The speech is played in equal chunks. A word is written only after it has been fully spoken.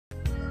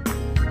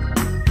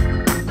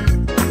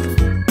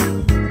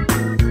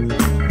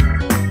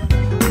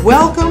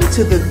Welcome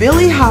to the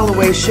Billy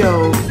Holloway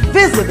Show.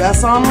 Visit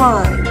us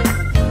online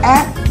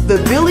at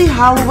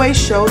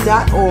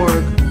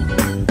thebillyhollowayshow.org.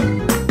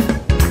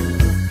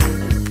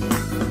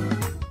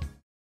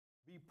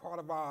 Be part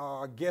of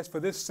our guest for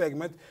this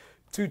segment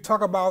to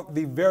talk about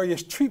the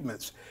various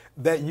treatments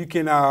that you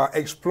can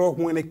explore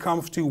when it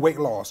comes to weight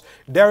loss.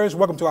 Darius,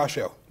 welcome to our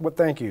show. Well,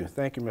 thank you.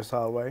 Thank you, Ms.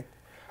 Holloway.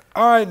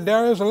 All right,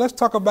 Darius, let's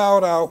talk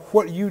about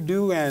what you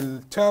do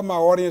and tell my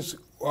audience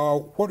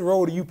what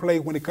role do you play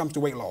when it comes to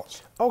weight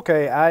loss?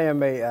 Okay, I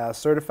am a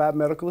certified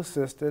medical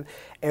assistant,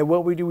 and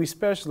what we do, we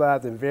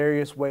specialize in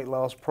various weight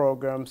loss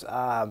programs.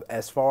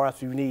 As far as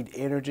you need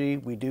energy,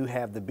 we do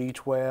have the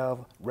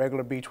B12,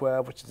 regular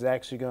B12, which is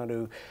actually going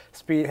to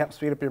help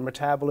speed up your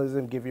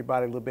metabolism, give your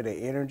body a little bit of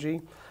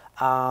energy.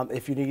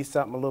 If you need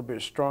something a little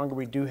bit stronger,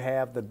 we do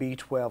have the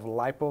B12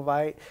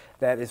 lipovite.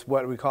 That is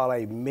what we call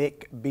a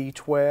MIC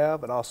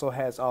B12. It also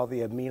has all the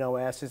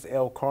amino acids,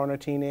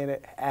 L-carnitine in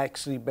it.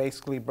 Actually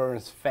basically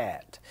burns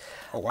fat.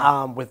 Oh,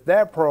 wow. With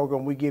that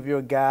program, we give you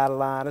a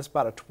guideline. It's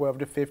about a 12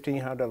 to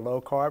 1500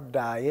 low-carb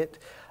diet.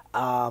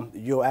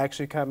 You'll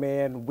actually come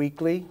in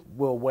weekly.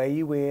 We'll weigh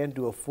you in,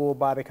 do a full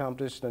body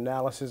composition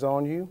analysis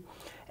on you.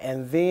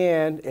 And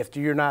then if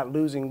you're not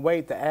losing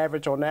weight, the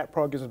average on that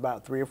program is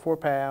about 3 or 4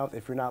 pounds.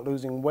 If you're not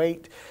losing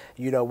weight,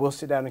 we'll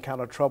sit down and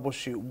kind of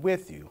troubleshoot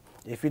with you.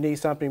 If you need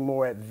something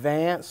more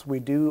advanced,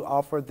 we do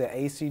offer the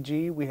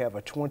ACG. We have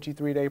a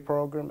 23-day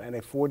program and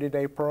a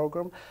 40-day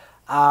program.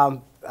 A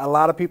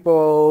lot of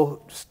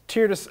people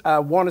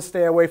want to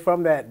stay away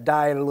from that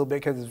diet a little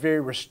bit because it's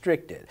very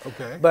restricted.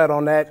 Okay. But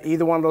on that,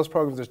 either one of those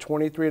programs, a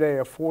 23-day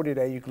or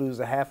 40-day, you can lose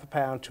a half a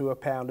pound to a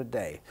pound a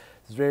day.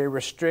 It's very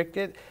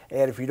restricted,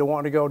 and if you don't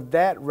want to go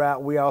that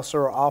route, we also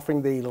are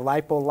offering the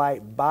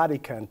LipoLite body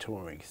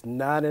contouring. It's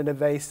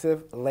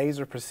non-invasive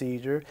laser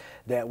procedure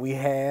that we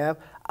have.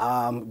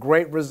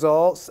 Great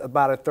results,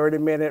 about a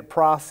 30-minute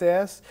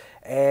process,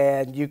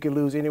 and you can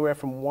lose anywhere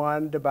from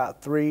 1 to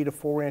about 3 to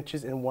 4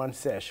 inches in one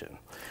session.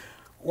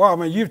 Wow,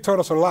 man, you've told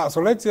us a lot, so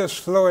let's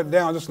just slow it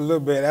down just a little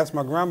bit. As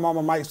my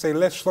grandmama might say,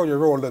 let's slow your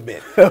roll a little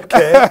bit.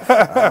 Okay,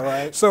 all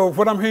right. So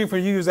what I'm hearing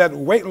from you is that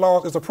weight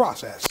loss is a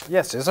process.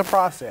 Yes, it's a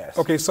process.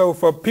 Okay, so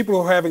for people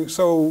who are having,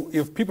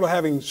 if people are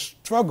having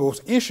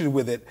struggles, issues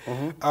with it,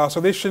 so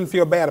they shouldn't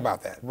feel bad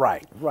about that.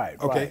 Right.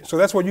 Okay, so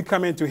that's where you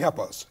come in to help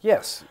us.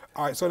 Yes.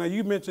 All right, so now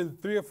you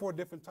mentioned 3 or 4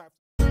 different types.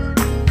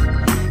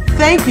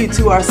 Thank you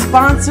to our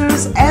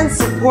sponsors and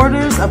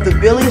supporters of the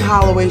Billy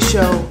Holloway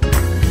Show.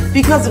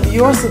 Because of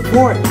your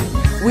support,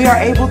 we are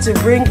able to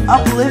bring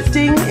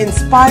uplifting,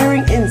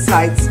 inspiring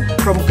insights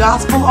from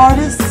gospel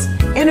artists,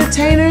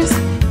 entertainers,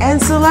 and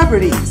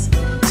celebrities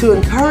to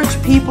encourage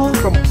people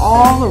from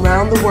all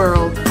around the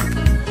world.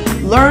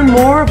 Learn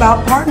more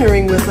about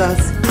partnering with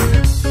us.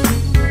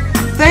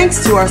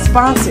 Thanks to our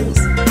sponsors,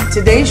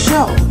 today's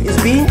show is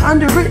being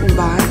underwritten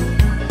by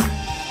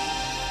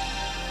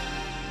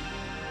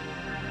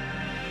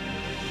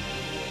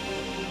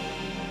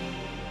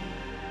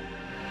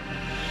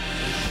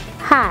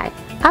Hi,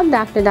 I'm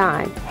Dr.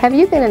 Dawn. Have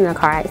you been in a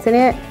car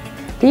accident?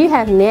 Do you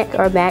have neck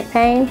or back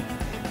pain?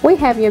 We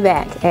have your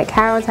back at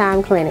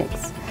Chiro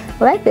Clinics.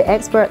 Let the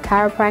expert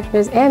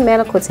chiropractors and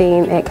medical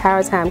team at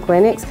Chiro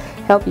Clinics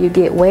help you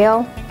get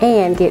well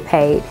and get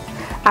paid.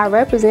 Our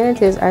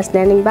representatives are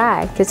standing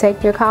by to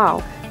take your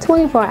call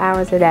 24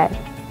 hours a day.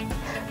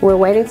 We're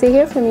waiting to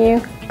hear from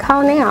you.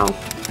 Call now.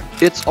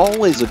 It's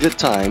always a good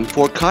time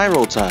for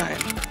Chiro Time.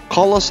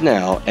 Call us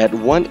now at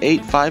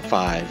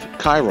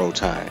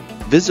 1-855-CHIRO-TIME.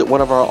 Visit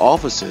one of our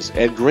offices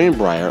at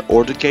Greenbrier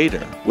or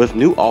Decatur, with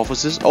new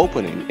offices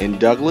opening in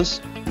Douglas,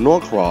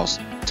 Norcross,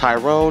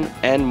 Tyrone,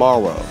 and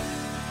Morrow.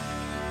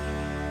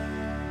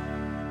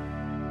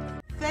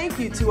 Thank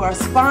you to our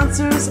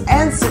sponsors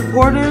and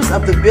supporters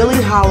of the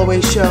Billy Holloway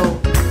Show.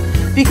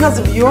 Because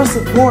of your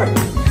support,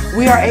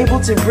 we are able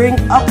to bring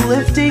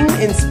uplifting,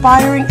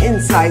 inspiring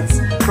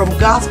insights from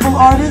gospel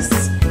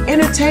artists,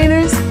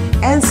 entertainers,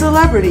 and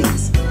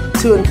celebrities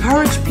to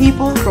encourage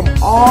people from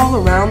all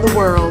around the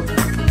world.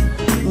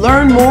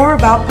 Learn more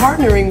about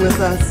partnering with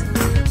us.